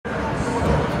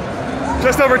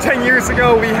Just over 10 years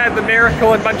ago, we had the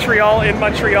miracle in Montreal.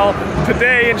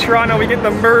 Today in Toronto, we get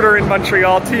the murder in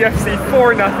Montreal. TFC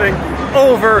 4-0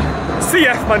 over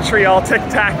CF Montreal.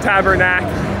 Tic-tac, tabernac.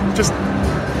 Just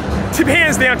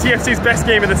hands down TFC's best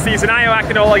game of the season. Ayo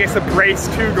Akinola gets a brace,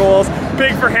 2 goals.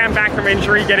 Big for him, back from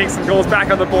injury, getting some goals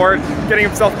back on the board, getting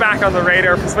himself back on the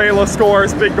radar. Pozuelo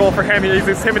scores, big goal for him.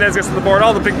 Jimenez gets to the board.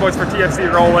 All the big boys for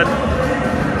TFC rolling.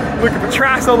 Luca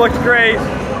Petrasso looked great.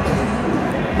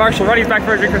 Marshall Ruddy's back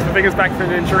from injury. Chris Mavinga's back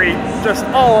from injury. Just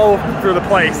all over the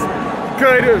place.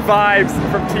 Good vibes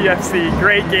from TFC.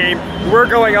 Great game. We're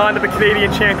going on to the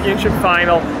Canadian Championship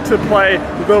Final to play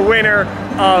the winner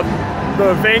of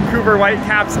the Vancouver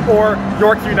Whitecaps or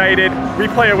York United. We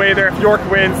play away there. If York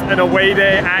wins, an away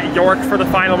day at York for the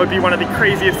final would be one of the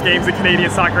craziest games in Canadian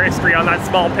soccer history. On that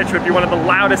small pitch would be one of the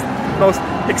loudest, most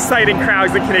exciting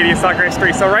crowds in Canadian soccer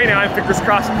history. So right now I'm fingers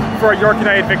crossed for a York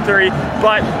United victory,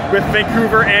 but with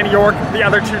Vancouver and York, the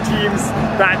other 2 teams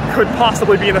that could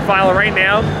possibly be in the final right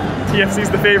now, TFC's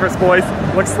the favorites, boys.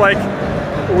 Looks like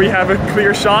we have a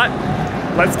clear shot.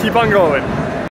 Let's keep on going.